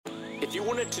If you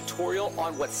want a tutorial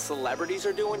on what celebrities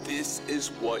are doing, this is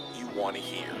what you want to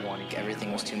hear.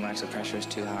 Everything was too much, the pressure was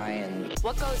too high, and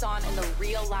what goes on in the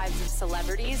real lives of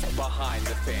celebrities behind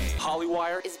the fame.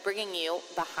 Hollywire is bringing you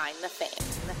behind the fame.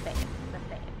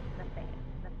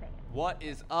 What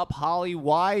is up,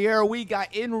 Hollywire? We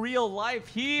got in real life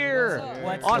here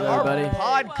What's on our everybody?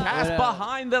 podcast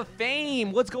Behind the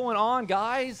Fame. What's going on,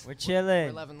 guys? We're chilling.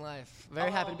 We're loving life.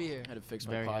 Very happy to be here. I had to fix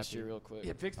my posture real quick.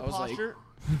 Yeah, fix the posture.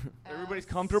 Everybody's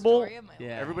comfortable.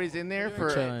 Yeah. Everybody's in there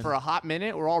for a hot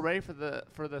minute. We're all ready for the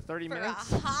 30 minutes.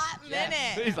 For a hot minute.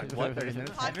 He's like, what, 30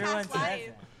 minutes? Podcast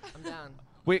live. I'm down.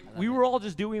 Wait, we were all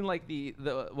just doing like the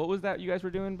what was that you guys were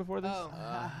doing before this? Oh.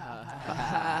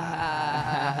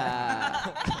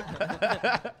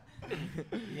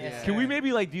 Yes, Can we sir.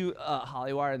 maybe like do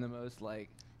Hollywire in the most like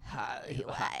Okay,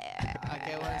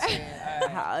 one second.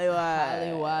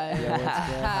 Hollywire.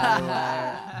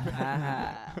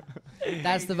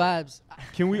 That's the vibes.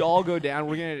 Can we all go down?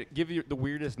 We're gonna give you the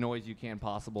weirdest noise you can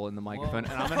possible in the microphone,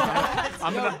 and I'm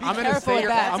gonna careful say with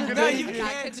that. I'm gonna. No, you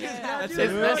can't do that.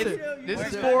 This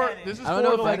is for I don't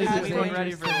know if I the can listeners. do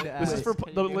ready for This is for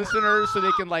the listeners, so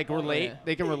they can like relate.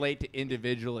 They can relate to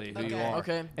individually who you are.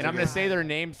 Okay. And I'm gonna say their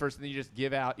names first, and then you just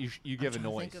give out. You give a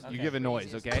noise. think of You the give a noise.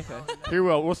 craziest. Okay. Here we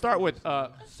go. We'll start with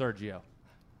Sergio.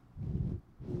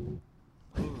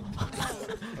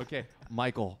 Okay,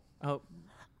 Michael. Oh,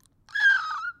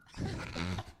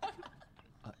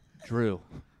 Drew.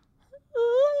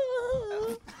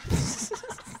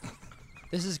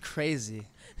 This is crazy.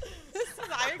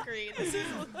 I agree.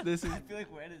 This is I feel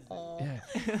like we're at a zoo.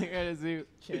 Yeah. We're at a zoo.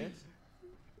 Chance?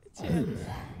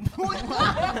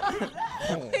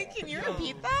 Wait, can you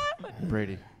repeat that?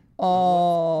 Brady.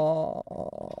 Oh.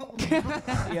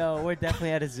 Yo, we're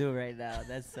definitely at a zoo right now.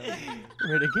 That's so weird.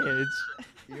 We're in a cage.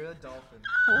 You're a dolphin.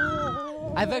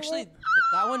 I've actually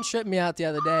that one tripped me out the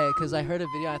other day because I heard a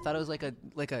video. I thought it was like a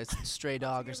stray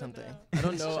dog or something. I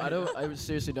don't know. I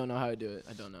seriously don't know how to do it.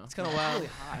 I don't know. It's kind of wild.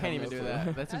 I can't even do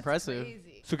that. That's impressive.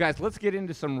 Crazy. So guys, let's get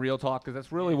into some real talk because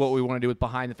that's really what we want to do with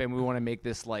Behind the Fame. We want to make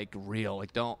this like real.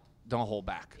 Like don't hold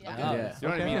back. Yeah. Okay? Yeah. You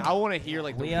know what I mean? I want to hear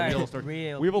like the We are real story.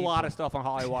 real We have a lot people. of stuff on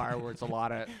Hollywire where it's a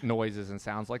lot of noises and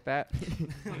sounds like that.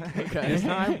 Okay. This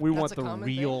time we want a the common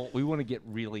real. We want to get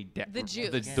really The juice.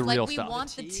 the like real we stuff. want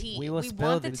the tea. We will spill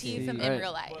want the the tea tea. from in Right.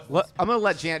 real life. I'm gonna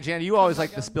let Jana. You always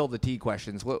like to spill the tea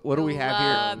questions. What do we have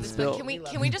Love here? this Spill. one.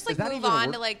 Can we just like Is that move even a on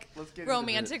word? to like Let's get into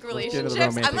romantic the- let's get into the relationships?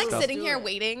 I'm romantic like stuff. sitting here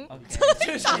waiting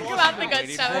Okay. to talk about the good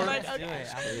Waiting stuff. for I'm it. like, Let's do okay. it.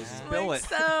 I'm down. Spill Like, it.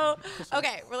 so,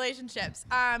 okay, relationships.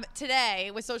 Today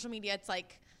with social media, it's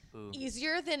like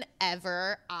easier than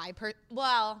ever.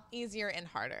 Easier and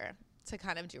harder to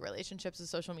kind of do relationships with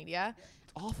social media.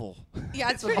 Awful.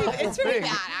 Yeah, it's pretty bad.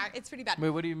 It's pretty bad.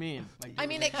 Wait, what do you mean? Like, I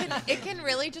mean, it can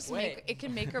really just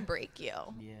make or break you.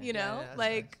 Yeah. You know, that's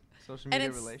like social and media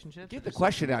it's- relationships? Get the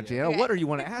question out, Jana. Okay. What do you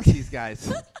want to ask these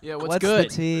guys? Yeah. What's What's good? the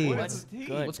tea? What's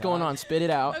good? What's going on? Spit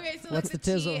it out. okay. So What's like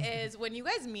the the tea tizzle? is when you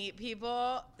guys meet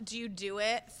people, do you do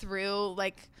it through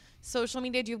like social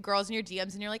media? Do you have girls in your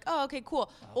DMs and you're like, oh, okay, cool,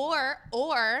 or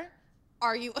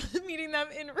are you meeting them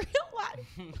in real life?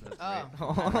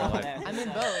 I'm in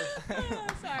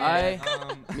both. Sorry.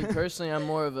 Me personally, I'm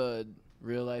more of a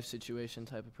real life situation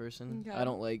type of person. Okay. I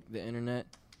don't like the internet.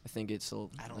 I think it's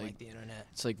I don't like the internet.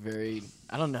 It's like very.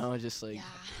 I don't know. Just like. Yeah.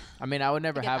 I mean, I would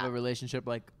never I get have that. a relationship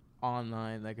like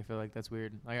online. Like, I feel like that's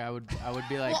weird. Like, I would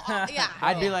be like, Well, yeah.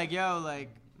 I'd be like, yo, like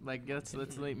let's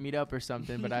like meet up or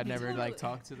something. But I'd never like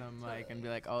talk to them like and be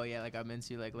like, oh yeah, like I'm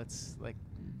into you. Like let's like,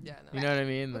 Yeah, no. you know what I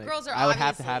mean? But Like, girls are I would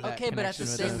have to obviously- have that Okay, but at the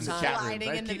connection with same them. time- Sliding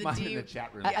Right? into Keep the mine in deep. the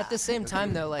chat room. At the same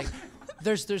time though, like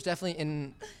there's definitely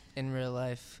in real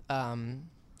life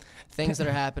things that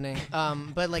are happening.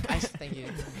 But like thank you.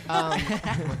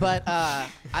 Wow,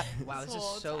 this is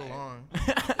so long.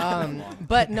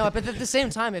 But at the same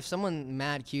time, if someone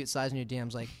mad cute slides in your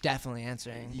DMs, like definitely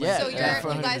answering. Yeah, So you guys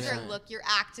 100%. you're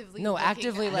actively No, looking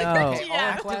actively at like No. okay, Yeah.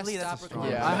 all Actively, requests, that's a stop strong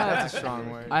recording. Yeah, I have- That's a strong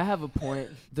word. I have a point.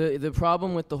 The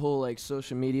problem with the whole like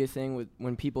social media thing with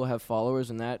when people have followers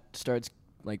and that starts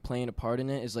like playing a part in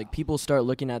it is like people start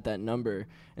looking at that number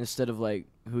instead of like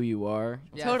who you are.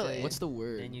 Yeah, Totally. I feel you. What's the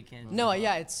word? Then you can. No,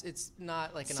 yeah, it's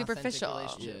not like an Superficial.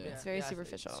 authentic relationship. Yeah. It's very Yeah,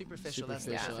 superficial. Superficial. That's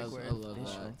the Superficial. perfect I word. love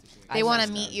that. They want to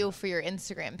understand. meet you for your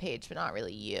Instagram page, but not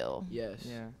really you. Yes.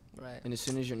 Yeah. Right. And as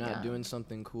soon as you're not Yeah. doing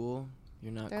something cool,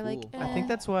 you're not They're cool. like, I think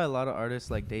that's why a lot of artists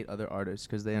like date other artists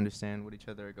because they understand what each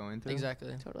other are going through.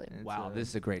 Exactly. Totally. And Wow, so- this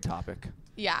is a great topic.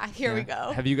 Yeah, here we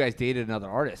go. Have you guys dated another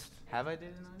artist? Have I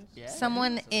dated an artist? Yeah.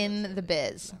 Someone in the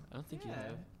biz. I don't think you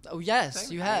have. Oh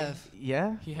yes, you have.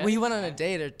 Yeah. Well, you went on a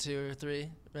date or 2 or 3,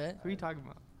 right? Who are you talking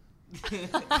about?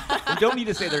 You don't need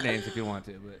to say their names if you want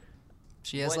to, but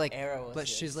She has What like, era was but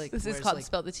she's like, This is wears, called like,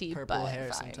 Spill the Tea, purple but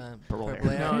hair fine. sometimes. Purple hair.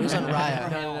 No, it was on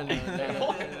Raya. No.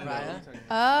 Raya?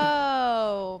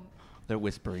 Oh. They're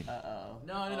whispering.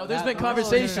 No. There's been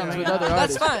conversations with other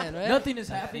That's artists. fine, right? Nothing has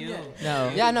happened yet.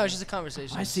 No. Yeah, no, it's just a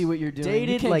conversation. I see what you're doing.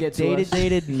 Dated, You can't like get to us.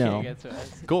 dated. No.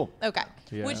 Cool. Okay.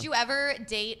 Yeah. Would you ever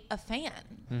date a fan?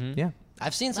 Yeah.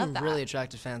 I've seen some that. really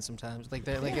attractive fans sometimes. Like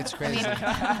they're like it's crazy.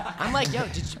 I'm like, yo,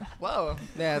 did you? Whoa.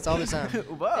 Yeah, it's all the time.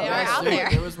 They are out there.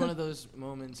 There was one of those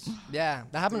moments. Yeah,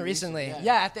 that happened recently.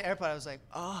 Yeah, at the airport, I was like,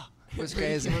 oh, it was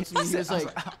crazy. He was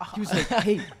like,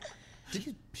 hey,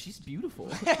 she's beautiful.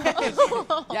 Yeah,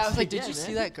 I was like, did Yeah, you man.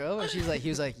 see that girl? And he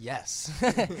was like, yes.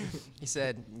 He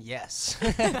said, yes.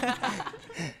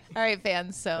 All right,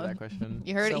 fans. So That question.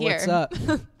 you heard So it here. what's up?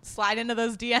 Slide into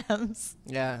those DMs.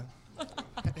 Yeah.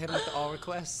 Hit him with the all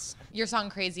requests. Your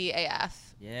song "Crazy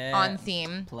AF" Yeah. on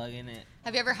theme. Plugging it.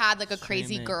 Have you ever had like a crazy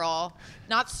Stream it. girl,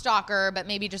 not stalker, but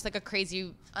maybe just like a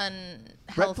crazy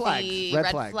unhealthy Red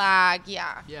flags. flag?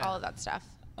 Yeah, Yeah. all of that stuff.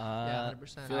 Yeah,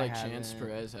 100%. I feel like I Chance haven't.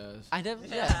 Perez has. I never.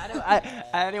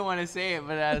 I didn't want to say it,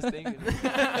 but I was thinking.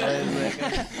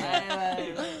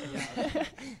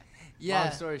 Yeah.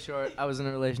 Long story short, I was in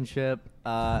a relationship.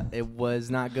 It was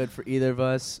not good for either of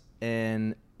us,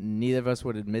 and neither of us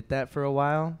would admit that for a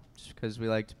while, just because we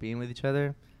liked being with each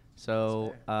other.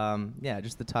 So, yeah,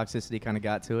 just the toxicity kind of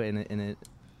got to it, and it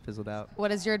fizzled out.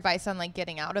 What is your advice on like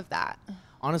getting out of that?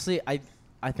 Honestly,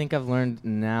 I think I've learned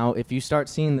now, if you start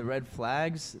seeing the red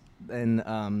flags,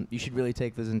 then you should really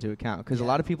take those into account, because a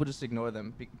lot of people just ignore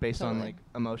them based on like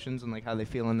emotions and like how they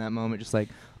feel in that moment. Just like,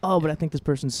 oh, but I think this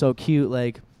person's so cute,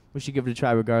 like we should give it a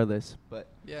try regardless. But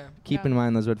Yeah. keep in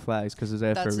mind those red flags, because they're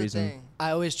there That's for a the reason. thing.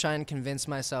 I always try and convince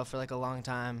myself for like a long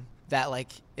time that like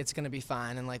it's gonna be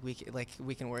fine and like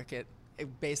we can work it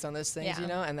based on those things, Yeah. you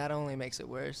know, and that only makes it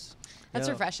worse. That's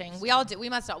refreshing. We all do. We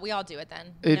all do it then.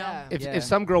 Yeah. If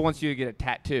some girl wants you to get a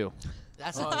tattoo,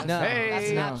 That's No. that's Hey.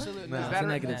 an No. absolute No. no. It's a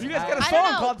negative. you guys got a I song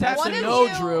don't know. called Tattoo. One of No,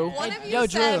 you, Drew. One of you Yo,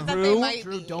 said that Drew. they might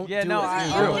Drew, be. don't Yeah, do no, it.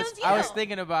 I was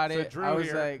thinking about it. Drew I was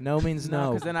here. like, No means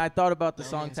no. because then I thought about the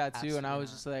song means tattoo, and I was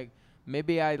absolutely just like,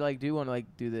 maybe I like do want to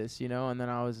like do this, you know? And then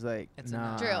I was like, It's a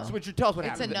nah. no. Drew. So what you tell us what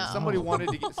It's a happened? no. Somebody wanted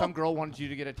to get, some girl wanted you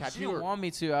to get a She tattoo. didn't Or, want me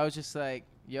to. I was just like,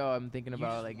 yo, I'm thinking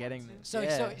about like getting this. So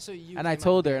Yeah. so you. And I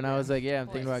told her, and I was like, yeah, I'm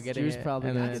thinking about getting Drew's it. probably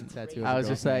and gonna then get a tattoo. I was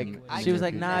just like, I she was do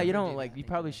like, nah, you never don't do like, that. you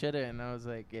probably shouldn't. And I was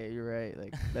like, yeah, you're right.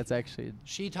 Like, that's actually.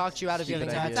 She talked you out of getting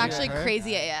a Stupid tattoo. idea. It's actually her?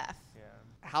 crazy AF.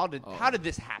 how did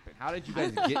this happen? How did you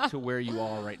guys get to where you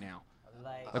are right now?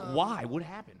 Like why? What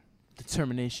happened?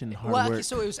 Determination, hard Well, work. okay,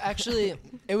 so it was actually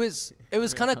it was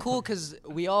kind of cool because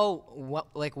we all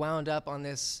wound up on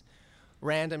this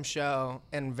random show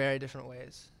in very different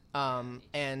ways,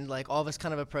 and like all of us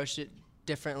kind of approached it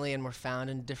differently and were found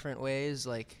in different ways.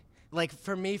 Like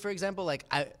for me, for example, it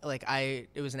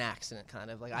was an accident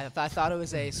kind of. Like I thought it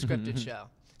was a scripted show,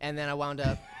 and then I wound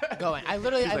up going. I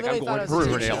literally I'm thought going it to was a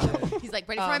Riverdale. TV show. He's like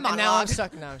ready for my And monologue. now I'm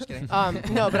stuck. No, I'm just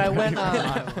kidding. No, but I went.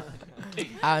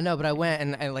 No, but I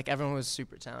went and like everyone was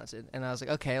super talented, and I was like,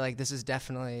 okay, like this is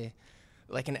definitely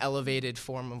like an elevated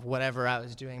form of whatever I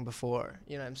was doing before.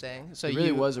 You know what I'm saying? So It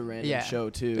really was a random show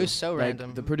too. It was so Like,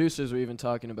 random. The producers were even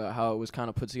talking about how it was kind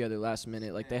of put together last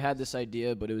minute. Like they had this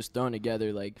idea, but it was thrown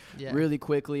together like Yeah. really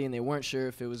quickly, and they weren't sure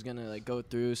if it was gonna like go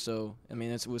through. So I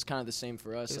mean, it was kind of the same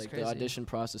for us. It was Like crazy. the audition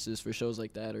processes for shows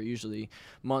like that are usually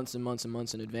months and months and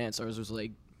months in advance. Ours was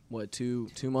like what 2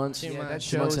 months? 2 Yeah, that months.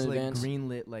 show months was in like advance.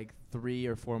 greenlit like 3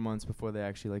 or 4 months before they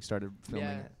actually like started filming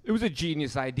Yeah. it. It was a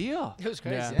genius idea. It was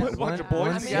crazy. Yeah. Put a bunch of boys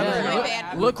I mean, together. you're a Look- band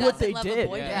who look what doesn't they love a did.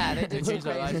 boy Yeah, band. they did It changed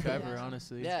some our crazy. life forever,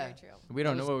 honestly. Yeah. Very true. We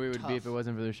don't It know was where we would be if it tough.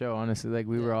 wasn't for the show, honestly. Like,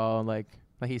 we were all, like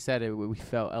he said, we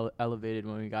felt elevated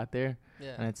when we got there.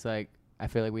 Yeah. And it's like, I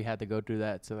feel like we had to go through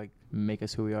that to, like, make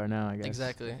us who we are now, I guess.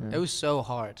 Exactly. Yeah. It was so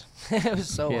hard. It was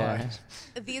so Yeah.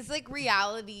 hard. These like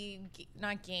reality,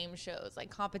 not game shows, like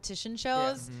competition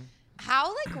shows.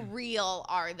 How like real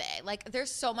are they? Like,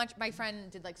 there's so much. My friend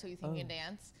did like So You Think You Can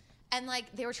Dance, and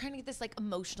like they were trying to get this like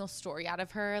emotional story out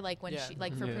of her, like when Yeah. she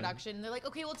like for Yeah. production. They're like,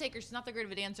 okay, we'll take her. She's not that great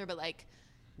of a dancer, but like.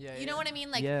 Yeah, You know what I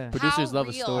mean? Like, Yeah. how Producers love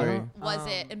a real story. was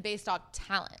it, and based off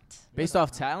talent? Based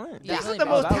off talent? Yeah. This is Really the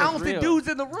bad. most That was talented real. dudes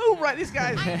in the room, right? These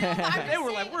guys. I know, but I'm They just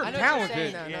were like, saying, we're I know what you're talented.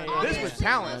 saying. No, no, no. This was obviously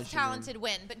talent. the most talented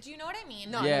win, but do you know what I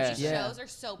mean? No, Yeah. These Yeah. shows are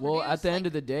so Well, produced, at the end like-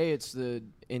 of the day, it's the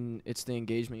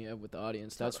engagement you have with the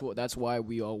audience. That's why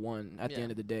we all won. At the Yeah.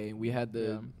 end of the day, we had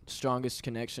the strongest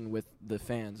connection with the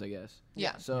fans, I guess.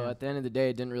 Yeah. So at the end of the day,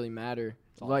 it didn't really matter.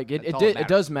 all- Like that's it all did. that It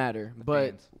does matter, The but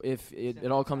fans. if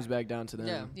it all comes back down to them.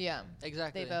 Yeah. Yeah,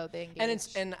 Exactly. they vote, they engage.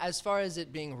 And as far as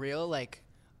it being real, like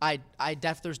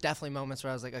there's definitely moments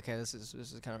where I was like, okay, this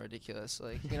is kind of ridiculous.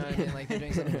 Like, you know what I mean? Like, they're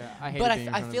doing something. I hate But being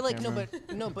in I front of feel the like camera. but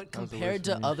That was the compared worst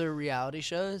to for me. other reality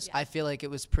shows, I feel like it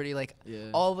was pretty like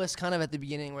all of us kind of at the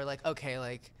beginning were like, okay,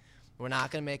 like we're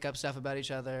not gonna make up stuff about each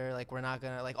other. Like we're not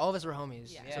gonna like all of us were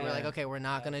homies. So we're like, okay, we're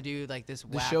not gonna do like this. The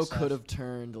whack show stuff. could have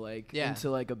turned like into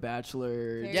like a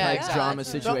Bachelor Yeah, type exactly. drama But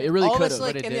situation. It really all of could us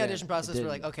have. like in the audition process we're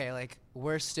like, okay, like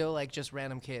we're still like just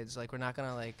random kids. Like we're not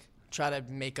gonna like try to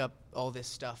make up all this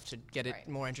stuff to get it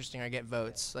more interesting or get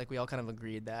votes. Like we all kind of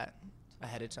agreed that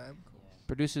ahead of time.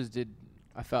 Producers did.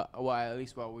 I felt at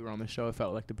least while we were on the show, I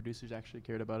felt like the producers actually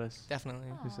cared about us. Definitely.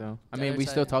 So I Yeah, mean, they're we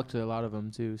still excited. talk to a lot of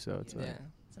them too. So it's like,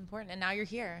 It's important. And now you're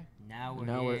here. Now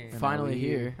we're finally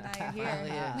here. Now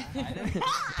you're here.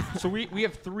 So we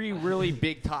have 3 really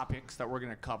big topics that we're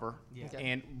gonna cover, Okay.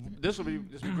 and this will be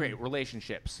great.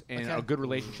 Relationships, and Okay. a good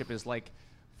relationship is like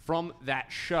from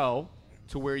that show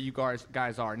to where you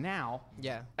guys are now.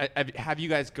 Yeah. Have you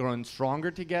guys grown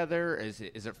stronger together? Is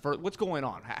it what's going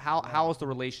on? How is the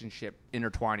relationship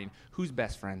intertwining? Who's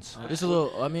best friends? Just a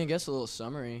little, I mean, I guess a little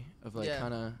summary of like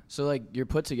kind of, so like you're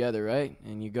put together, right?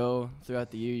 And you go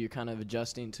throughout the year, you're kind of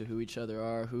adjusting to who each other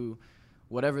are,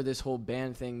 whatever this whole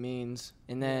band thing means.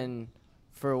 And then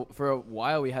for a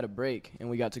while we had a break and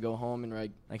we got to go home and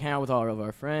like hang out with all of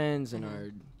our friends and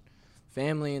our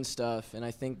family and stuff. And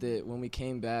I think that when we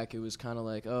came back, it was kind of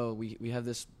like, oh, we have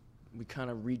this, we kind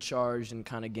of recharged and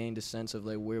kind of gained a sense of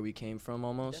like where we came from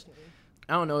almost. Definitely.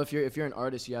 I don't know, if you're an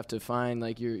artist, you have to find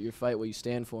like your fight, what you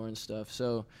stand for and stuff.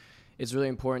 So it's really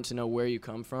important to know where you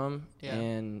come from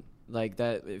and like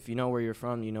that. If you know where you're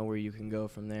from, you know where you can go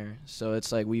from there. So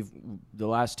it's like the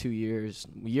last 2 years,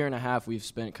 year and a half, we've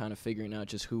spent kind of figuring out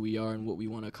just who we are and what we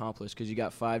want to accomplish. Because you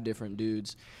got 5 different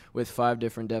dudes with 5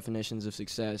 different definitions of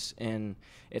success, and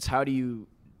it's how do you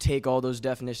take all those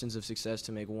definitions of success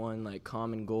to make one like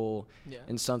common goal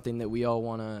and something that we all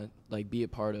want to like be a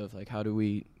part of. Like how do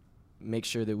we make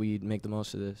sure that we make the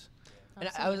most of this? And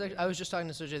I was just talking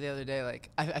to Sergio the other day. Like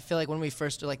I feel like when we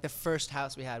first, like the first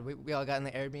house we had, we all got in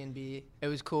the Airbnb. It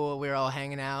was cool. We were all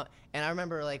hanging out. And I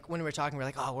remember like when we were talking, we were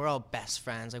like, oh, we're all best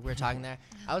friends. Like we were talking there.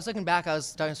 I was looking back. I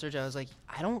was talking to Sergio. I was like,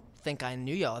 I don't think I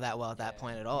knew y'all that well at that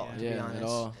point at all. To be honest. At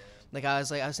all. Like I was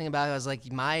thinking about it. I was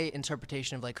like, my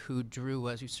interpretation of like who Drew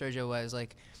was, who Sergio was,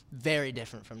 like very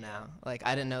different from now. Like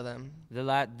I didn't know them.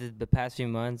 The past few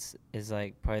months is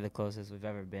like probably the closest we've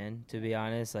ever been, to be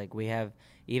honest. Like we have,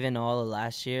 even all of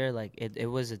last year, like it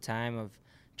was a time of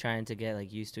trying to get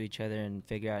like used to each other and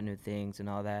figure out new things and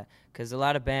all that. Because a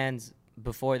lot of bands,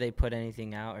 before they put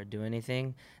anything out or do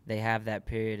anything, they have that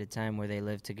period of time where they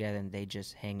live together and they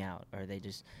just hang out or they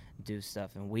just do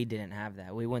stuff. And we didn't have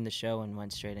that. We won the show and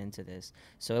went straight into this.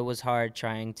 So it was hard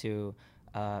trying to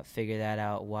figure that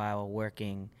out while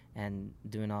working and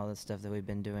doing all the stuff that we've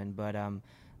been doing. But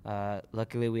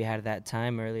luckily we had that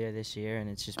time earlier this year, and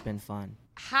it's just been fun.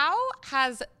 How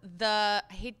has I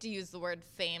hate to use the word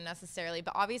fame necessarily,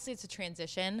 but obviously it's a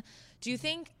transition. Do you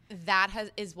think that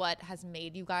is what has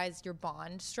made you guys, your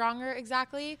bond, stronger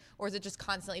exactly? Or is it just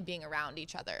constantly being around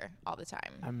each other all the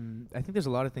time? I think there's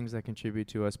a lot of things that contribute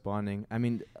to us bonding. I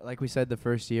mean, like we said, the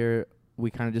first year,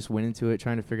 we kind of just went into it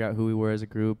trying to figure out who we were as a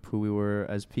group, who we were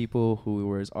as people, who we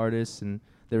were as artists, and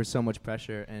there was so much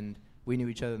pressure, and we knew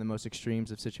each other in the most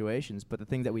extremes of situations. But the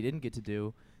thing that we didn't get to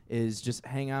do is just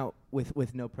hang out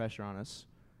with no pressure on us.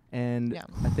 And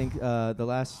I think the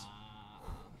last...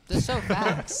 They're so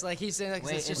facts. Like he's saying, like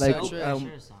Wait, it's just like, so true.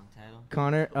 Song title.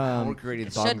 Connor... we're creating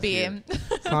It songs should be. here.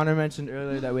 Connor mentioned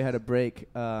earlier that we had a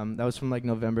break. That was from like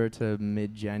November to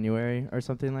mid-January or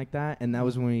something like that. And that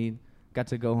was when we got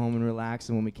to go home and relax.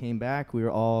 And when we came back, we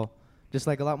were all just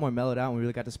like a lot more mellowed out. And we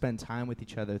really got to spend time with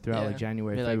each other throughout like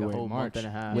January, Maybe, like, a February, whole March month and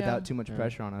a half. without too much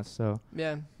pressure on us. So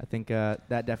I think that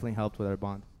definitely helped with our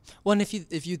bond. Well, and if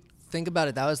you think about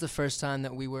it, that was the first time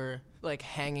that we were like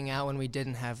hanging out when we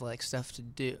didn't have like stuff to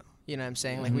do. You know what I'm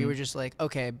saying? Like we were just like,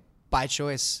 okay, by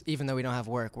choice, even though we don't have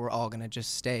work, we're all gonna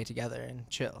just stay together and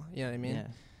chill. You know what I mean? Yeah.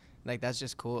 Like that's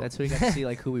just cool. That's where you got to see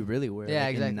like who we really were. Yeah,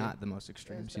 like, exactly. And not the most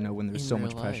extremes. You know, when there's In so real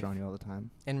much pressure life. on you all the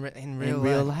time. in In real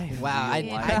real life. life. Wow,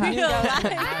 Real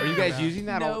I Are you guys using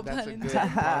that? No all? That's a pun good part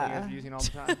you guys are using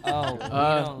all the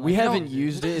time. We haven't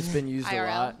used it. It's been used a IRL.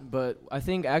 lot. But I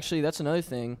think actually that's another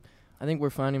thing. I think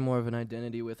we're finding more of an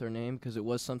identity with our name because it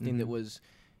was something that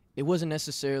it wasn't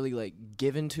necessarily like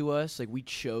given to us. Like we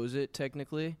chose it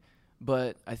technically.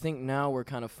 But I think now we're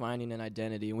kind of finding an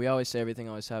identity. And we always say everything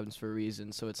always happens for a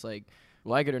reason. So it's like,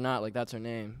 like it or not, like that's our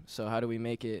name. So how do we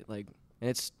make it like, and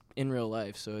it's in real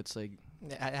life. So it's like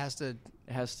Yeah, it has to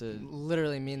It has to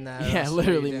literally mean that. or yeah, else what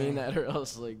are you literally doing? mean that, or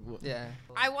else like Yeah.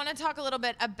 I want to talk a little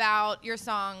bit about your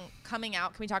song coming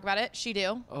out. Can we talk about it? She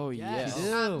Do. Oh yeah.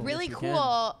 Really Yes, we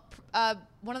cool.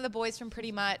 One of the boys from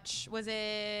Pretty Much, was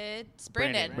it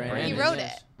Brandon? Brandon, He wrote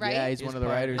yes. it, right? Yeah, he's one of the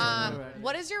writers.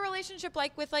 What is your relationship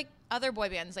like with like other boy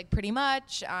bands, like Pretty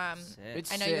Much?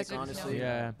 It's I know you guys sick, are honestly.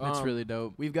 Yeah, it's Um, really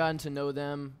dope. We've gotten to know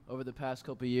them over the past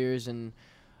couple years, and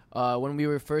when we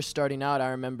were first starting out, I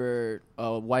remember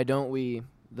Why Don't We?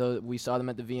 We saw them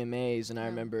at the VMAs, and I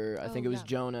remember I think it was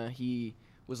Jana. He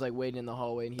was like waiting in the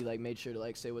hallway, and he like made sure to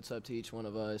like say what's up to each one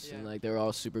of us, and like they were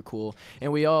all super cool.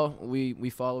 And we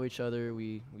follow each other.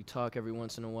 We talk every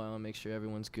once in a while and make sure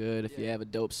everyone's good. If you have a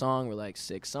dope song, we're like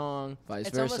sick song, vice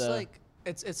It's versa. almost like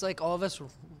it's like all of us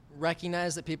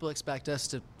recognize that people expect us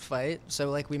to fight, so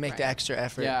like we make the extra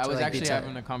effort. Yeah, I to, was like, actually be tight.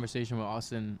 having a conversation with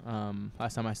Austin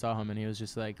last time I saw him, and he was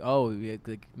just like, "Oh,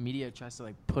 like media tries to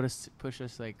like push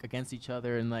us like against each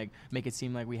other and like make it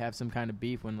seem like we have some kind of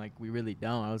beef when like we really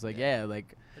don't." I was like, "Yeah,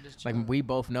 like we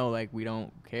both know like we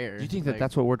don't care." Do you think like, that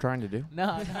that's what we're trying to do?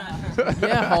 No.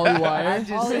 yeah, Hollywire.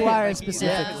 Hollywire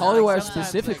specifically. Hollywire sometimes,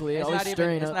 specifically, it's always not even,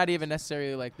 stirring it's up. not even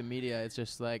necessarily like the media. It's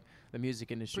just like the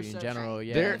music industry in general.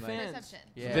 Yeah, They're- and, like, Perception.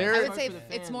 Yeah. They're- I would say For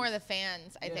the it's more the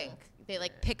fans. I think they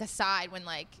like pick a side when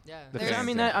like The there's-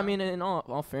 fans, I mean, in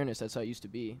all fairness, that's how it used to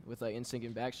be with like NSYNC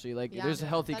and Backstreet. Like, Yeah, there's a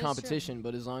healthy that is true. competition,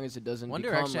 but as long as it doesn't One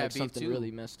become Direction like had beef something too.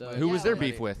 really messed up. Who was Yeah. their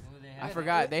beef with? I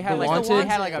forgot they The had like Wanted? they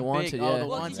had like a The big Wanted, oh yeah. the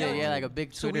Well, Wanted yeah like a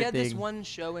big So Twitter we had thing. this one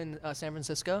show in San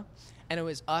Francisco, and it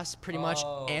was us pretty much,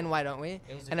 and Why Don't We?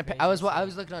 It was a And crazy I was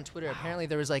looking on Twitter. Apparently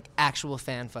there was like actual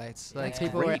fan fights. Like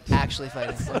people were great. actually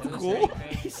fighting. Cool.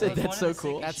 He said that's so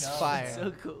cool. That's fire.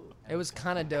 So cool. It was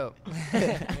kind of dope.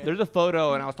 There's a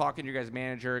photo, and I was talking to your guys'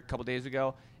 manager a couple days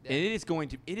ago, and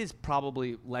it is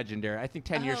probably legendary. I think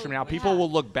 10 years from now, people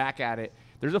will look back at it.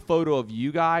 There's a photo of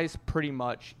you guys pretty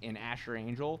much in Asher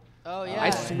Angel. Oh yeah. I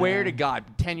swear to God,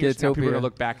 10 years from now, people are Getopia. going to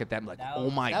look back at them like,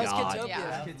 oh my That was God.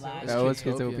 Getopia. That was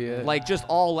Getopia. Getopia. Like just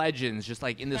all legends, just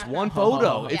like in this one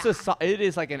photo. It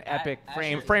is like an epic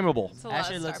frameable. It's a lot of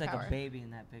Asher looks star like power. a baby in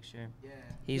that picture.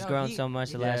 He's Yo, grown he- so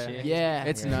much the last year. Yeah.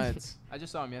 It's Yeah. nuts. I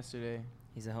just saw him yesterday.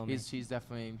 He's a homie. He's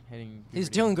definitely hitting. He's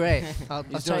puberty. doing great. I'll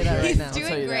tell you that right He's now. doing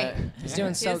tell you great. that. He's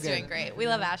doing so He's good. doing great. We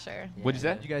love Asher. What'd you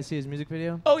say? Did you guys see his music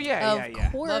video? Oh, yeah,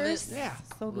 Of course. Love it. Yeah.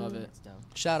 Love it. It's dope.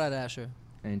 Shout out Asher.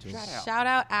 Angels. Shout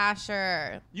out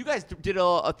Asher. You guys did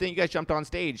a thing. You guys jumped on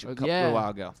stage a while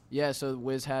ago. Yeah, so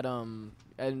Wiz had and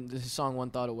this song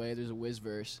One Thought Away, there's a Wiz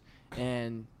verse,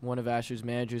 and one of Asher's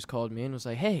managers called me and was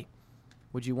like, "Hey,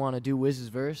 would you want to do Wiz's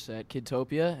verse at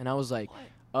Kidtopia?" And I was like,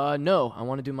 "No, I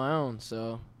want to do my own."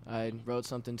 So I wrote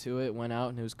something to it, went out,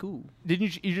 and it was cool.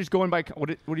 Didn't you just going by what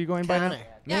are you going by now?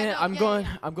 Man, I'm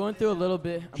going through a little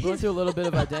bit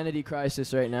of identity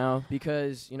crisis right now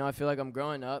because, you know, I feel like I'm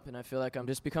growing up and I feel like I'm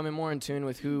just becoming more in tune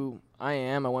with who I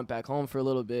am. I went back home for a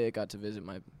little bit, got to visit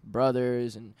my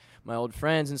brothers and my old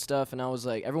friends and stuff, and I was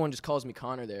like, everyone just calls me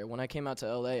Connor there. When I came out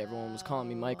to LA, everyone was calling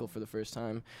me Michael for the first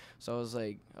time. So I was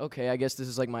like, okay, I guess this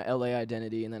is like my LA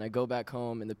identity, and then I go back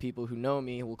home and the people who know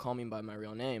me will call me by my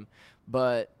real name.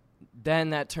 But then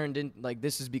that turned in like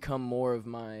this has become more of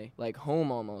my like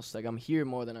home almost. Like I'm here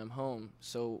more than I'm home.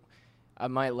 So I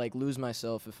might like lose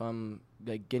myself if I'm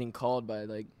like getting called by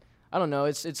like I don't know.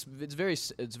 It's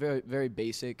very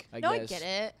basic. I No, guess.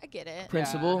 I get it.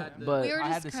 Principle, I had the- but We were I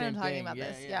had just the kinda same talking thing. about Yeah,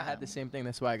 this, I yeah. had the same thing.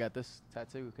 That's why I got this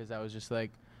tattoo because I was just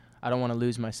like, I don't want to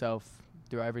lose myself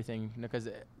through everything because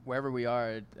wherever we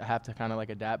are, I have to kind of like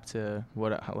adapt to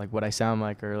what I sound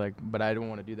like or like. But I don't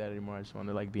want to do that anymore. I just want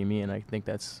to like be me, and I think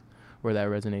that's where that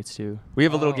resonates too. We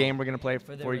have a little game we're gonna play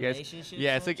For the for you guys. relationship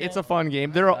Yeah, it's subject? it's a fun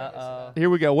game. Here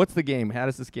we go. What's the game? How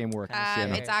does this game work?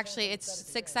 Sienna? It's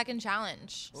 6-second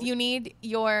challenge. You need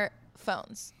your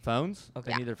phones. Phones?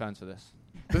 Okay. They need their phones for this.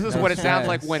 This is what it sounds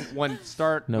like when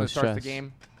starts the stress.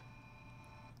 game.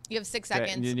 You have 6 Okay,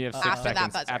 seconds and you have 6 after seconds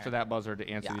that buzzer. after that buzzer to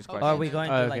answer Yeah. these Oh, questions. Are we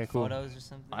going Oh, through okay, like cool. photos or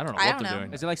something? I don't know I what don't they're know.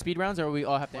 doing. Is it like speed rounds or we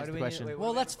all have to answer the question?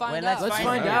 Well, let's find Wait, out. let's let's find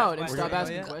find out. out and We're stop gonna-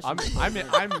 asking yeah.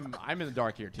 questions. I'm in the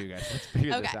dark here too, guys. Let's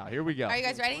figure this Okay. out. Here we go. Are you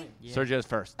guys ready? Yeah. Sergio's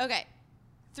first. Okay.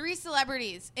 3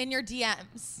 celebrities in your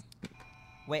DMs.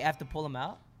 Wait, I have to pull them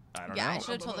out? I don't Yeah, I know.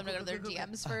 should have told them to go to their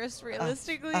DMs first,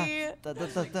 realistically.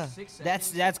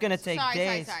 That's gonna take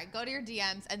days. Sorry. Go to your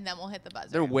DMs and then we'll hit the buzzer.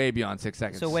 They're way beyond 6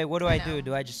 seconds. So wait, what do I No. do?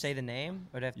 Do I just say the name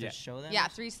or do I have Yeah. to show them? Yeah,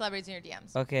 3 celebrities in your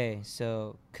DMs. Okay,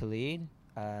 so Khalid,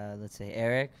 let's say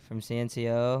Eric from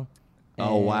CNCO.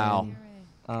 Oh, wow.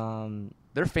 and,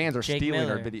 Their fans are Jake stealing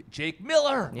Miller. our video. Jake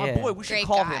Miller, my Yeah. boy. We should Great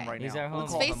call guy. him right He's now. our We'll homie.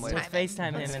 call him FaceTime. Let's FaceTime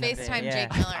him. Let's in a bit. FaceTime Yeah.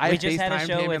 Jake Miller. I We just had a FaceTimed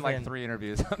show him with in like him. 3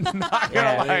 interviews. I'm not gonna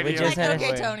Yeah, lie we to you. just Like, had a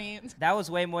okay, show. Tony. That was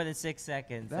way more than 6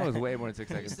 seconds. That was way more than 6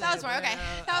 seconds. That was more. Okay.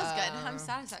 That was good. I'm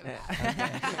satisfied with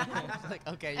that. Like,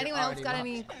 okay. Anyone else got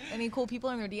any cool people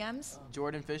in their DMs?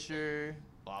 Jordan Fisher,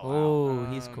 Oh,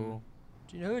 he's cool.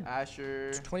 Do you know who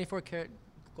Asher. 24 Karat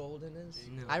Golden is?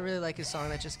 I really like his song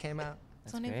that just came out.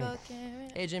 That's great.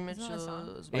 AJ not a song.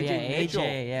 Mitchell's. Oh, yeah,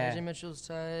 AJ, yeah. AJ Mitchell's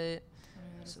tight.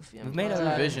 Sophia We've made a Plath,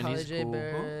 lot of- Vision, Holly he's J. cool.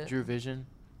 Barrett. Drew Vision,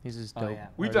 he's just dope. yeah.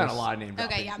 We've done a artist. lot of name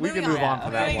dropping. Okay, yeah, we can moving move on. on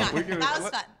for that Moving one. on. We can, That was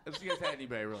fun. Let's see if there's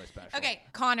anybody really special. Okay,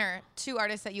 Connor, 2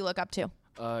 artists that you look up to.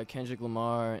 Kendrick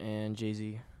Lamar and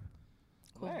Jay-Z.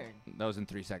 Word. That was in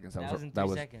 3 seconds. That was in that 3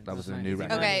 was seconds. that was That's a nice. new Easy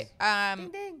record. money.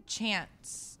 Okay,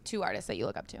 Chance, 2 artists that you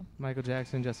look up to. Michael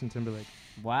Jackson, Justin Timberlake.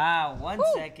 Wow, 1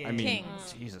 second. I mean,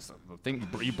 Kings. Jesus, the thing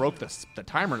you broke the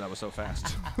timer. That was so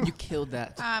fast. You killed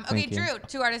that. Okay, Thank you. Drew,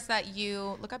 2 artists that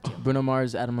you look up to. Bruno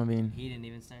Mars, Adam Levine. He didn't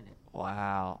even start it.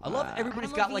 Wow. I love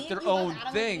everybody's Adam got like Levine? their You love own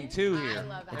Adam thing Levine? too I here.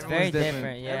 love It's Adam very Levine.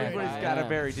 different, yeah. Everybody's got a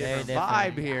very Very different different.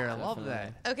 vibe here. I love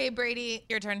that. Okay, Brady,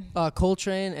 your turn.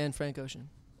 Coltrane and Frank Ocean.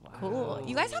 Cool.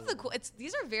 You guys have the cool.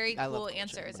 These are very I love cool Coltrane.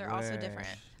 answers. They're also Word. different.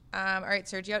 All right,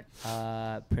 Sergio.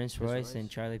 Prince Royce and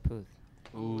Charlie Puth.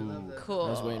 Ooh. Cool. I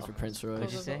was waiting for Prince Royce.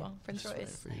 What'd you say? Prince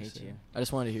Royce. I hate you. I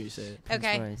just wanted to hear you say it. Prince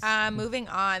Okay, Royce. moving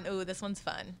on. Ooh, this one's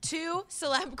fun. 2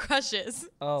 celeb crushes.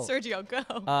 Oh. Sergio,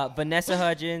 go. Vanessa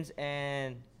Hudgens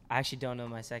and I actually don't know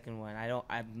my second one.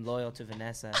 I'm loyal to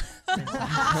Vanessa. Since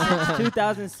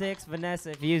 2006, Vanessa,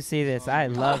 if you see this, I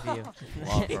love you.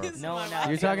 Love her. No one else.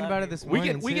 You're I talking love about you. it this We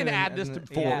morning. can too, add and- this to and-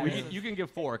 4. Yeah. You can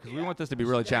give 4 because we want this to be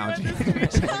really challenging.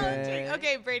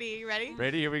 Okay, Brady, you ready?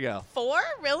 Ready? Here we go. 4?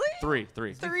 Really? 3.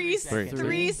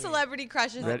 Three celebrity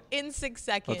crushes Ready? in 6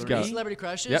 seconds. Let's go. Celebrity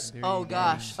crushes? Yep. Oh,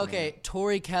 gosh. Okay,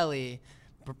 Tori Kelly,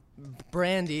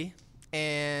 Brandy,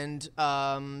 and,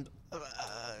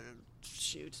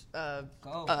 shoot. Go.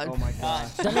 Oh, my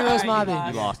gosh. Demi Rose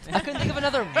Mobby. You lost. I couldn't think of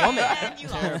another woman. You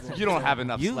lost. You don't have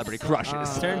enough celebrity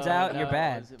crushes. Turns out you're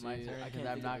bad. Is it my turn? 'Cause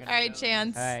I'm not gonna All right, know.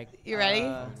 Chance. All right. You ready?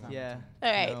 Yeah.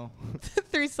 All right. No.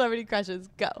 3 celebrity crushes.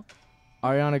 Go.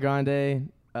 Ariana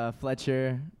Grande,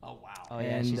 Fletcher, Oh wow. Oh, yeah.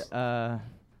 and she's, I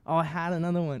had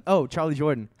another one. Oh, Charlie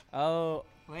Jordan. oh.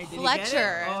 Wait, did Fletcher. You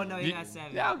get it? Oh, no, you got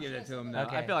 7. Yeah, I'll give it to him. Now.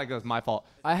 Okay. I feel like it was my fault.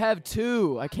 I have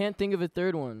 2. I can't think of a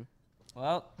third one.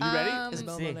 Well, You ready?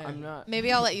 Isabel see. Bonaire. I'm not.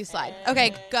 Maybe I'll let you slide.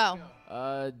 Okay, go.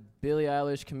 Billie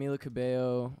Eilish, Camila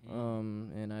Cabello,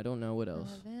 and I don't know what else.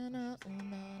 Just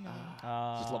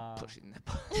love pushing that.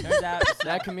 turns out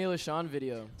That Camila Sean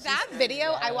video. That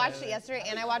video, I watched it yesterday,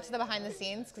 and I watched the behind the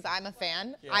scenes because I'm a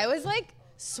fan. I was like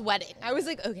sweating. I was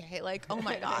like, okay, like, oh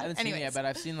my I god. haven't seen it Anyways, yet, but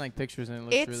I've seen like pictures and it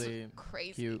looks it's really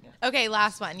crazy. cute. Okay,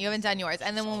 last one. You haven't done yours,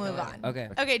 and then we'll move on. Okay.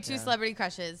 Okay, 2 celebrity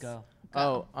crushes. Go.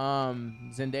 Oh,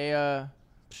 Zendaya,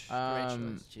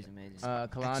 She's amazing.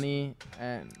 Kalani,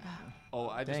 and Oh,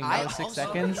 I just. dang, that was 6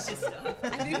 seconds. I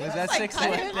think Was it's that like 6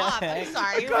 cutting seconds? him off. I'm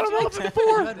sorry. cut him off in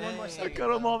 4. I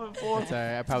cut him off in 4.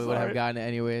 Sorry, I probably would have gotten it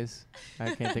anyways. I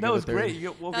can't think That of was a third. great.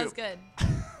 We'll That was get- good.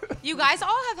 You guys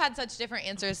all have had such different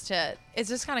answers to. It's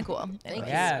just kind of cool.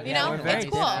 Yeah, you yeah, know, we're very it's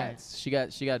cool.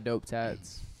 different. She got dope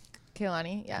tats.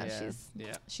 Kehlani, yeah,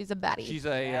 Yeah. she's a baddie. She's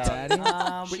a. I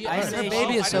say baby I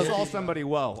is just so saw somebody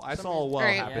woe. I saw a woe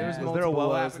Right. happen. Yeah. There's Was there a multiple woe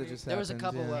woes happening? that just There was a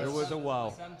happened, couple yeah. woes. There was a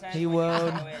woe. Sometimes He when you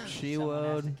woed, know it, she someone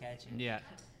has to woed. catch it. Yeah.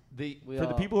 We For the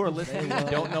all- people who are listening they and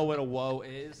woe. don't know what a woe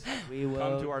is, We come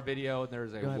woed. to our video and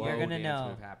there's a Go ahead. woe You're gonna dance know.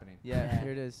 move happening. Yeah,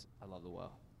 here it is. I love the woe.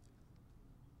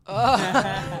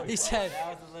 Oh, he said.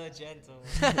 That was a little gentle.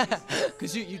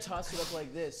 Cause you tossed it up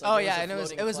like this. Oh yeah, and it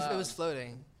was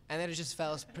floating, and then it just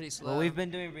fell pretty slow. What we've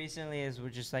been doing recently is we're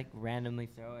just like randomly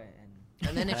throw it, and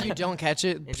And then if you don't catch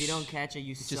it, if you don't catch it,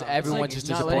 you Just suck. everyone's It's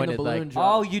just not letting the disappointed. balloon Like,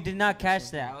 drop. Oh, you did not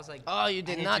catch that. I was like, oh, you I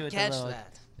did hit not you with a catch little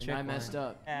that. and I messed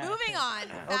up. Moving on,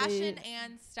 fashion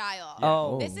and style.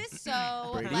 Oh. This is so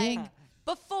Brady? like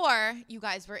before you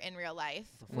guys were in real life.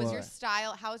 Was your What?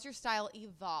 style? How has your style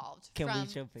evolved Can we from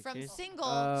show from pictures? single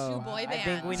Oh. to boy band? I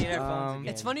think we need our phones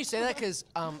again. It's funny you say that because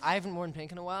I haven't worn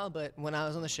pink in a while, but when I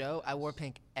was on the show, I wore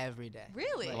pink every day.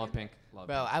 Really? I love pink. Love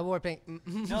Bro, I wore pink. but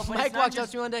Mike it's not walked up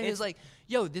just- to me one day. He it's- was like,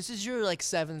 "Yo, this is your like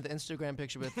 7th Instagram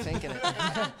picture with pink in it."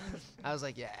 I was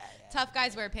like, "Yeah." Tough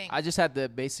guys wear pink. I just had the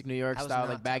basic New York I was style,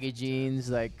 not like baggy jeans,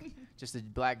 like just a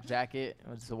black jacket,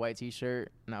 or just a white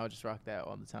T-shirt, and I would just rock that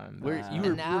all the time.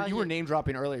 You were name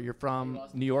dropping earlier. You're from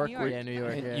New York. New York. Yeah, New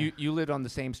York. And Yeah. you lived on the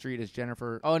same street as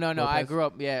Jennifer. Oh no, I Lopez? grew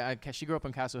up. Yeah, she grew up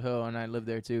in Castle Hill, and I lived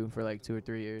there too for like 2 or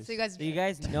 3 years. So you guys. So you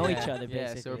guys know each other, basically.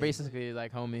 Yeah, so we're basically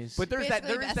like homies. But there is that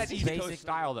Basically East besties. Coast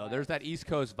style though. There's that East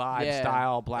Coast vibe yeah,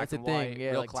 style, black that's and the white, thing. Yeah,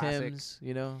 real like classic. Tim's,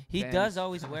 you know. He Vans. does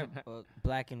always wear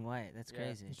black and white. That's Yeah.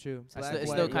 crazy. It's true.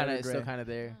 It's still kind of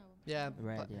there. Yeah.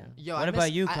 Right, but- yeah. Yo, What I about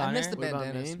miss- you, I miss Connor? the What about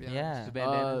bandanas. me? to be Yeah. honest. The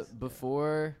bandanas.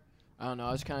 Before, I don't know.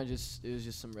 I was kind of it was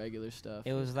just some regular stuff.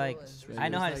 It was like, Just I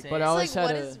know how to like- say but it. I always It's like,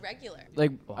 had what a- is regular?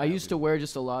 like I used to wear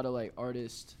just a lot of like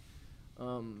artist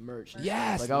merch. and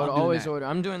Yes, stuff. Like I would love doing always that. order.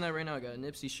 I'm doing that right now. I got a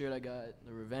Nipsey shirt. I got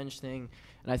the Revenge thing,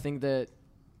 and I think that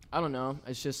I don't know.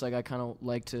 It's just like I kind of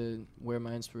like to wear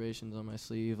my inspirations on my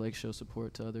sleeve, like show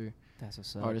support to other That's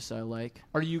what's up. artists I like.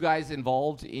 Are you guys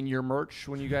involved in your merch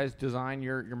when you guys design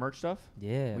your merch stuff?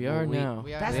 Yeah. We well, are now.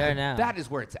 We are. That's We are now. That is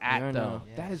where it's at, are though. now.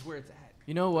 Yeah. That is where it's at.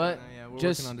 You know what? Yeah, we're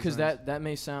Just working on because designs. that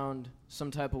may sound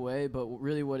some type of way, but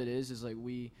really what it is like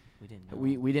We didn't know.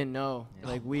 we didn't know. Yeah.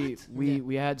 Like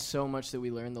we had so much that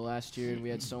we learned the last year, and we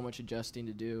had so much adjusting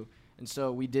to do. And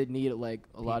so we did need like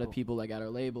a lot of people like at our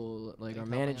label, like our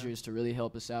managers, to really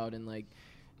help us out and like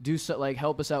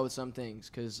help us out with some things,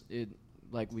 because it,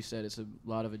 like we said, it's a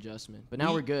lot of adjustment. But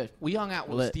now we're good. We hung out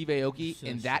with Lit. Steve Aoki, So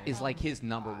and that sick. is like his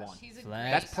number one. He's a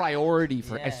Flag. great That's priority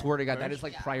for. I Yeah. swear to God, that is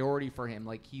like Yeah. priority for him.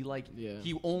 Like Yeah.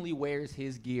 he only wears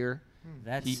his gear.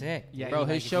 That's He- sick. yeah, Bro, Like,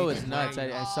 his if show you is can nuts.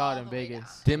 wear- I saw it All in the way Vegas. down.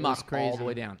 It Dim was all crazy. the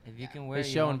way down. If you can wear His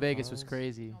your show own in Vegas was clothes.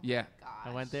 crazy. Yeah.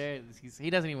 I went there.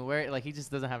 He doesn't even wear it. Like he just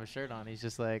doesn't have a shirt on. He's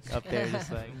just like up there,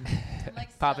 just like I'm, like,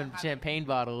 still popping having- champagne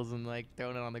bottles and like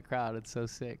throwing it on the crowd. It's so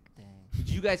sick. Dang. If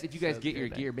you guys So get your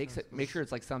good. gear, make sure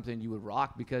it's like something you would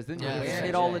rock, because then you're Yeah, wearing yeah,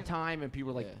 it all yeah. the time, and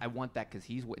people are like, Yeah. I want that because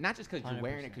not just because you're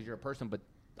wearing it 100%. because you're a person, but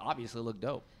obviously look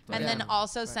dope. And Yeah. then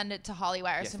also send it to Hollywire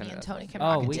Yeah, so send me it and out. Tony can Oh,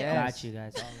 rock it we too. got you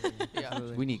guys. Yeah.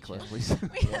 We need clothes, please.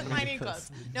 I need clothes.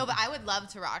 No, but I would love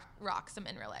to rock some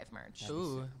in real life merch.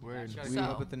 Ooh. Word. So- We come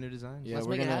up with the new designs. Yeah, Let's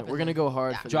we're make it gonna happen we're gonna go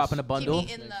hard Yeah. for Dropping this. a bundle.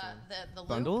 Keep me in the loop.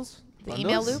 Bundles? The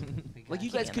email loop. Like you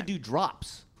guys could do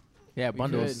drops. Yeah, We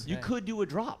bundles. could. You could do a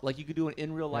drop. Like you could do an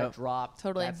in real life Yep. drop.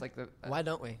 Totally. That's like the. Why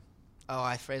don't we? Oh,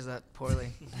 I phrased that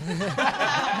poorly.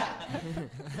 I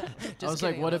was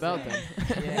like, what about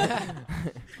them?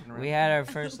 We had our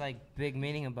first like big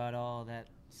meeting about all that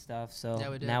stuff. So Yeah,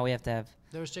 we did. now we have to have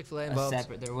There was Chick-fil-A a involved.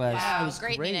 separate. There was Wow, was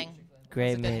great great. meeting.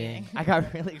 great It was a good meeting. I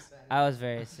got really excited. I was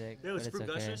very sick. There was but fruit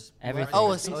it's okay. gushers? Everything.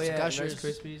 Oh, it's Oh, yeah, Gushers.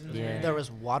 Rice Krispies and Yeah. There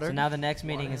was water. So now the next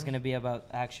meeting is going to be about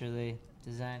actually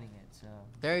designing it. So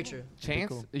Very true. Chance,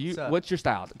 cool. what's your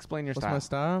style? Explain your What's style. my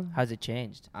style? how's it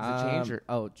changed? Does it change or-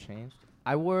 Oh, changed.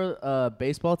 I wore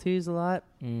baseball tees a lot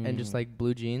and just Mm. like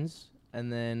blue jeans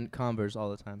and then Converse all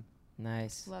the time.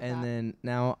 Nice. Love And that. then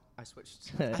now I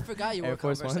switched to I forgot you Air wore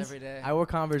Force Converse Ones. every day. I wore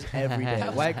Converse every day. That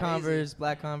was White crazy. Converse,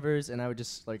 black Converse, and I would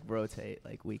just like rotate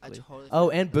like I weekly. totally Oh,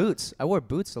 forgot. and boots. I wore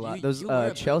boots a lot. You- Those you were a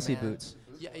boot Chelsea man. boots.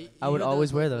 Yeah, I would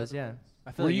always wear those. Yeah.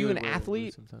 I feel Were like you would an wear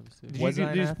athlete? boots sometimes, too. Did you Was I do,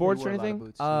 an do athlete? sports or Wore a lot of anything?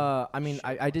 boots, too. I mean,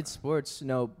 I did sports,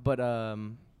 no, but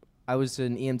I was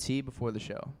an EMT before the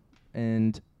show,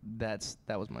 and that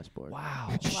was my sport. Wow.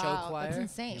 Show Wow, choir. that's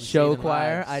insane. Show Saving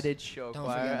choir. lives. I did show Don't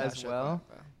choir forget about as show well. choir,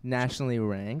 bro. Nationally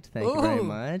ranked. Thank you very Ooh.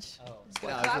 much. Get No, a it was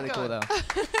clap really cool going.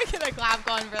 though. Get a clap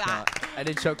going for that. I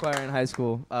did show choir in high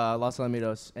school, Los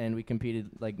Alamitos, and we competed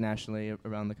like nationally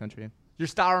around the country. Your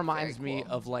style reminds Very me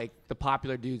cool. of like the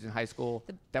popular dudes in high school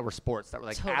that were sports, that were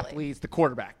like Totally. athletes. The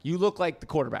quarterback. You look like the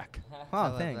quarterback. Oh,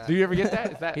 love thanks. that. Do you ever get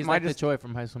that? Is that He's am I like the just- Troy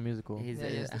from High School Musical. He's Yeah,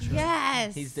 he is the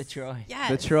Yes. He's the Troy. Yes.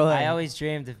 The Troy. I always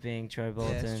dreamed of being Troy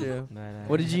Bolton. it's true. But,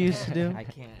 What did you used to do? I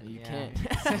can't. You yeah. can't.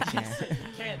 I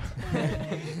can't.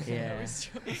 Yeah.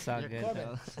 It's all good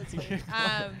though.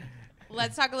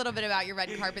 Let's talk a little bit about your red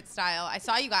carpet style. I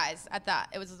saw you guys at the.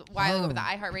 It was a while ago with the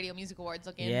iHeartRadio Music Awards,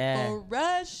 looking Yeah.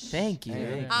 fresh. Thank you.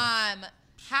 Yeah.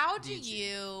 How do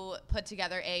you put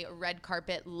together a red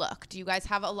carpet look? Do you guys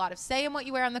have a lot of say in what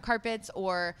you wear on the carpets,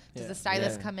 or does Yeah. the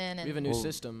stylist Yeah. come in We have a and new Well,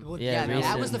 system. Well, Yeah, yeah,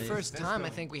 that was the recently. first time I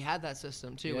think we had that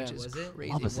system too, which Yeah. is Was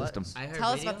crazy. Love a What? system.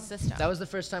 tell us about the system? That was the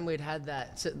first time we'd had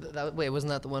that. Wait,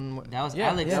 wasn't that the one? That was Yeah,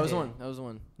 Alex. that was did. one. That was the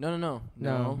one. No.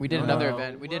 No. We did No, another no.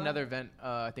 event. We did another event.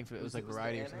 I think it was like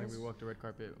variety or something. We walked the red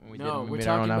carpet when we did. No, We we're made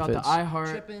our own talking about the outfits. iHeart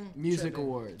Tripping, Music tripping.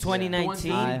 Awards. 2019. The ones that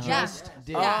we Yeah. just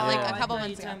did. Yeah, like Oh, a I couple thought you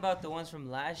months were talking ago. about the ones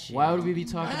from last year. Why would we be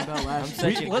talking about last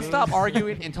year? such a Let's stop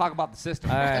arguing and talk about the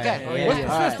system. All right. Okay, yeah. What's the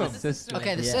Alright. system?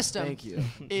 Okay, the Yeah. system Thank you.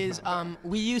 is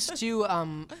we used to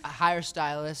hire a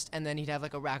stylist, and then he'd have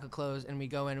like a rack of clothes, and we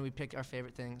go in and we pick our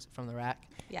favorite things from the rack,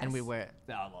 and we Yes. wear it.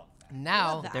 I love that.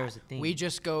 Now that. There was a theme. we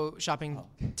just go shopping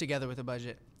together with a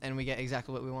budget, and we get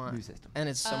exactly what we want. New system. And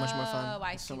it's so much more Oh, fun.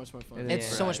 I It's so see. much more fun. It's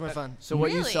so much more fun. So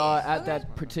what you Really? saw at Okay.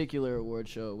 that particular award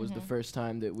show was the first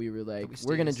time that we were like, we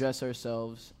we're gonna staged. dress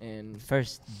ourselves and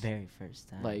Very first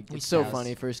time. like We it's so staged.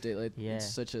 funny first date. Like Yeah. it's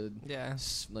such a Yeah.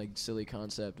 like silly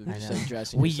concept of I just know. like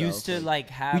dressing. We yourself, used to like, like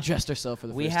have. we dressed ourselves for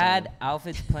the We first had time.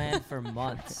 outfits planned for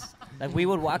months. Like we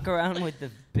would walk around with the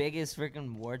biggest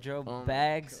freaking wardrobe Oh my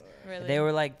bags. Really? They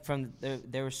were like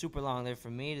they were super long. They're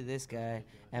from me to this guy,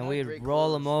 and Not we'd great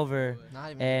roll them clothes, over.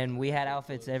 Not even. And we had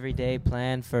outfits every day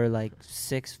planned for like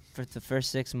for the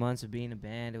first 6 months of being a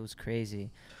band. It was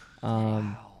crazy.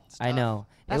 I know.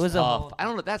 That's it was tough. I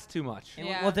don't know. That's too much.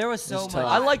 Yeah. Well, there was so It's much.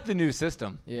 tough. I like the new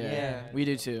system. Yeah, we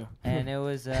do too. And it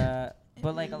was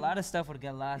but like a lot of stuff would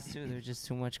get lost too. There's just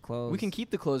too much clothes. We can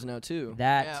keep the clothes now too.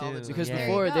 that Yeah, all the too. time. Because yeah. There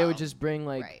you before they would go. just bring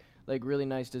like Right. like really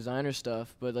nice designer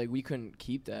stuff, but like we couldn't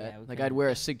keep that. Yeah, we like couldn't. I'd wear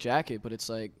a sick jacket, but it's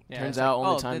like Yeah, turns it's out like,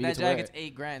 only oh, time you that get to wear jacket's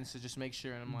it. $8,000, so just make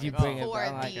sure. And I'm like, You oh, bring it For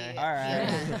back. the- All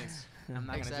right. I'm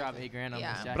not gonna drop $8,000 on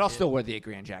Yeah. this jacket. But I'll still wear the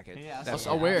 $8,000 jacket. Yeah, That's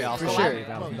I'll wear it I'll for still sure. wear the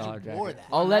 $1,000 jacket.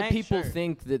 I'll let Right? people Sure.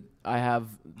 think that I have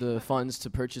the funds to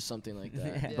purchase something like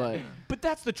that. Yeah. But But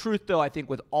that's the truth, though, I think,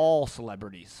 with all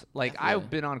celebrities. Like, Yeah. I've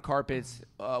been on carpets.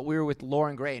 We were with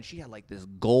Lauren Gray, and she had, like, this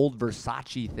gold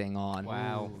Versace thing on.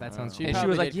 Wow, that sounds She And she probably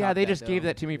was like, did yeah, cop they that, just gave though,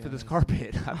 that to me to for be this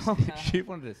honest. carpet. She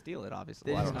wanted to steal it,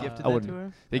 obviously. They Well, I just don't know. gifted I that wouldn't. to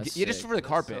her? That's Yeah, just sick. for the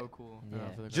carpet. So cool.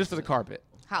 Yeah. Just for the carpet.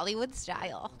 Hollywood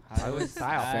style. Hollywood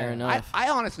style. Fair enough. I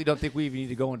honestly don't think we even need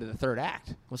to go into the third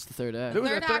act. What's the third act? There was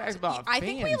Third a third act, act about I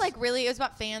think we fans. like really it was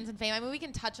about fans and fame. I mean, we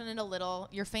can touch on it a little.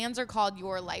 Your fans are called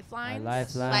your lifelines.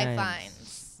 lifelines.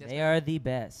 Lifelines. Yes, They ma'am. are the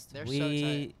best. They're so we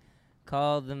tight.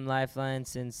 called them lifelines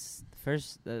since the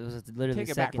first. It was literally Take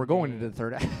the it back. second We're going day. into the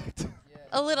third act.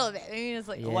 A little bit. I mean, it's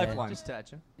like Yeah. Lifeline. Just touch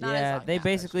him. Not as Yeah, long, they yeah.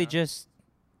 basically just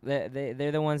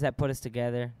they're the ones that put us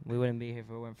together. We wouldn't be here if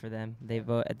it weren't for them. They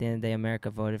vote at the end of the day. America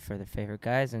voted for their favorite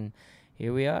guys, and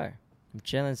here we are. I'm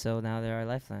chilling, so now they're our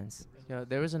lifelines. Yeah,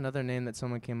 there was another name that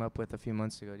someone came up with a few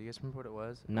months ago. Do you guys remember what it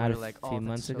was? Not We a were like, few oh, that's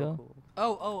months so ago? cool.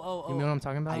 Oh. You know what I'm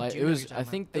talking about? Like, do it know what was. you're I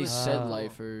talking think about. they It was- said Oh.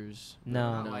 lifers.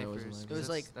 No. No, Lifers, it wasn't 'cause It was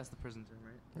like- that's the prison term,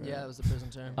 right? Yeah, it was the prison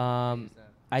term.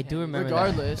 I do remember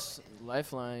Regardless,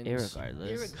 lifelines. that.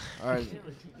 Irregardless. Are,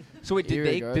 So wait, did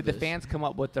the Irregardless. fans come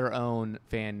up with their own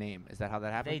fan name? Is that how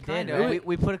that happened? They did. Kinda. Right?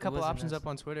 We put a It couple wasn't options us. up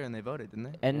on Twitter and they voted, didn't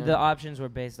they? And Yeah. the options were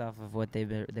based off of what they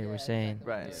were saying.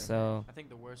 Right. So I think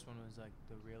the worst one was like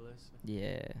the realist.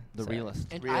 yeah. The So- realist.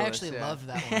 And I Realist, actually yeah. loved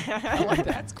that one.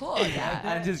 That's cool. Yeah.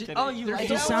 I'm just Oh, you like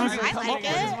just that one? sounds- I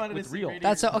like it. With real.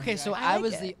 That's okay. So I I like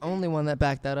was it. the only one that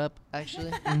backed that up.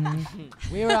 Actually,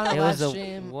 we were on a It live was a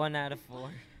stream. 1 out of 4.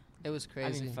 It was I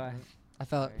crazy. mean 5. I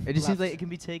felt. It just seems left. like it can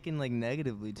be taken like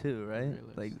negatively too, right?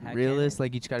 Realist. Like How can realist, it?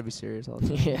 like you just gotta be serious all the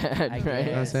time. yeah, I right. You know what I'm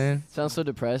guess. saying? Sounds so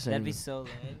depressing. That'd be so lame.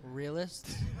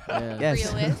 realist. Yeah.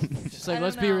 Yes. Realist. Just I like don't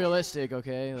let's be know. realistic,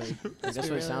 okay? Like that's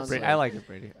what it sounds Brady, like. I like it,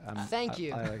 Brady. Thank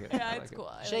you. I like it. Yeah, I it's like it. cool.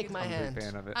 I Shake like my it. I'm a hand. big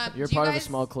fan of it. You're do you part of a guys-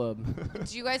 small club.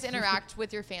 Do you guys interact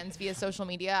with your fans via social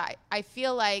media? I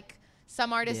feel like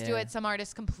some artists do Yeah. it, some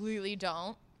artists completely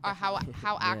don't. Or how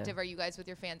Yeah. active are you guys with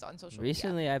your fans on social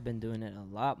Recently, I've been doing it a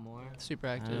lot more. Super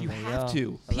I active. don't You know, have yo.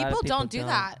 to. A lot of People don't do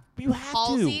that. You have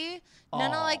Halsey, to.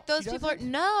 none of Aw, like those she people are doesn't?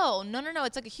 no.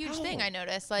 It's like a huge thing. I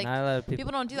noticed. Like Not a lot of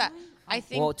people don't do that. I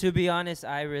think Well, to be honest,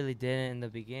 I really didn't in the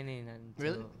beginning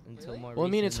until more Well, I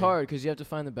mean, it's recently. hard because you have to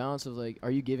find the balance of like, are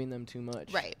you giving them too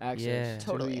much Right. access Yeah. to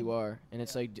Totally. who you are? And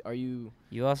it's like, are you?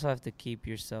 You also have to keep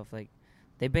yourself like.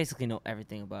 They basically know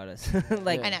everything about us.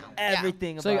 like Yeah. I know, yeah.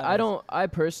 everything It's about like us. I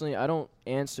personally don't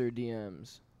answer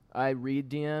DMs. I read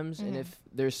DMs, and if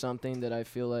there's something that I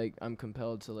feel like I'm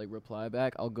compelled to like reply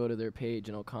back, I'll go to their page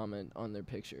and I'll comment on their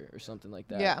picture or something like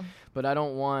that. Yeah. But I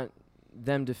don't want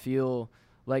them to feel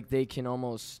like they can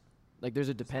almost like there's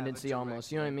a dependency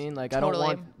almost. You know what I mean? Like I don't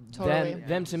Totally. want Totally.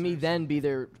 them to me then be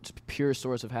their pure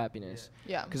source of happiness.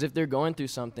 Yeah. Because if they're going through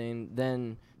something,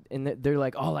 then they're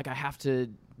like, oh, like I have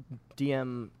to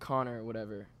DM Connor or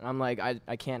whatever. And I'm like,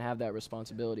 I can't have that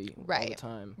responsibility all the Right.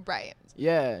 time. Right.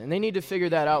 Yeah, and they need to figure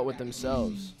that out with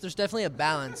themselves. There's definitely a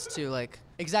balance too, like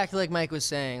exactly like Mike was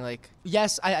saying. Like,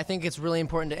 yes, I think it's really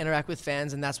important to interact with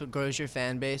fans, and that's what grows your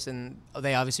fan base, and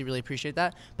they obviously really appreciate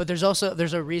that. But there's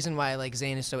a reason why like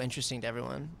Zayn is so interesting to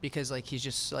everyone, because like he's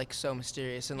just like so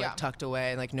mysterious and Yeah. like tucked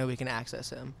away, and like nobody can access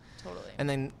him. Totally.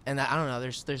 And I don't know.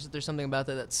 There's something about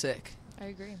that that's sick. I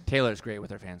agree. Taylor's great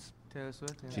with her fans. Taylor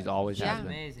Swift. She's always Yeah. has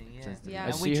been. Amazing, yeah. Since the Yeah. I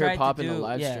And And we see her tried to pop into do-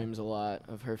 live yeah. streams a lot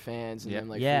of her fans and Yeah. them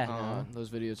like Yeah. freaking out. Those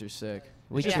videos are sick.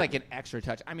 It's just Yeah. like an extra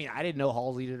touch. I mean, I didn't know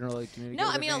Halsey didn't really communicate. No,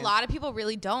 with I her mean a fans. lot of people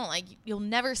really don't. Like you'll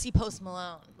never see Post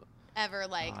Malone. ever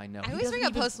like. I know. I He always bring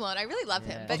up doesn't Post Malone. I really love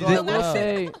him. Yeah. But Although I no will matter-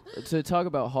 say, to talk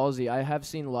about Halsey, I have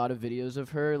seen a lot of videos of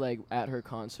her like at her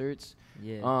concerts.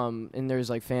 Yeah. And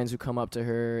there's like fans who come up to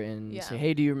her and Yeah. say,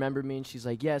 "Hey, do you remember me?" And she's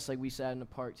like, "Yes, like we sat in a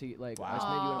park to like I just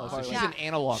met you in Wow. a So park." she's like, an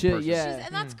analog Shit, person. yeah.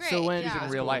 and that's great. So when yeah. She's in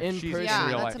real life. In She's person. Yeah, in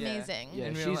real that's life. amazing. Yeah,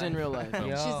 In real she's in life. real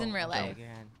life. She's in real life.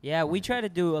 Yeah, we try to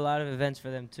do a lot of events for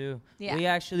them too. Yeah. We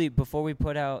actually, before we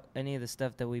put out any of the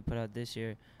stuff that we put out this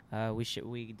year,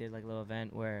 we did like a little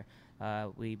event where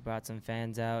we brought some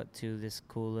fans out to this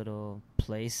cool little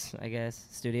place, I guess,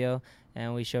 studio,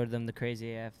 and we showed them the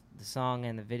Crazy AF, the song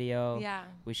and the video. Yeah.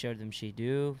 We showed them She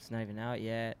Do. It's not even out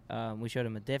yet. We showed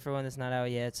them a different one that's not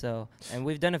out yet. So, and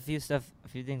we've done a few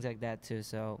things like that too.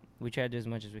 So we try to do as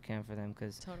much as we can for them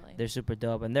because Totally. they're super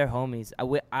dope and they're homies.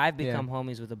 I've become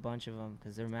homies with a bunch of them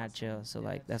because they're mad chill. So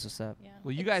like that's what's up. Yeah.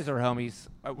 Well, you guys are homies.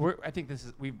 I think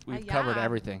we've covered yeah.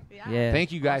 everything. Yeah.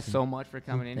 Thank you guys so much for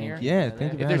coming in Thank here. you. Yeah,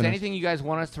 thank you for If there's having us. anything you guys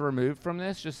want us to remove from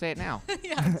this, just say it now.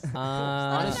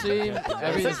 Honestly,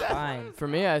 everything's fine. For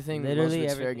me, I think Literally most of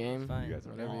it's fair everything's game. fine.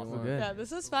 Whatever you awesome. want. Good. Yeah,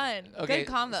 this is fun. Okay,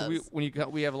 Good combos. So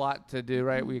we have a lot to do,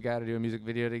 right? We got to do a music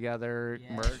video together,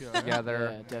 Yeah. merch together,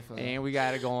 Yeah, definitely. and we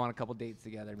got to go on a couple dates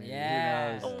together. Maybe.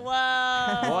 Yeah. Who knows?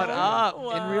 Whoa. What up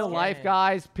in real life,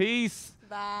 guys? Peace.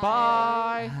 Bye.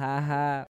 Bye. Ha ha.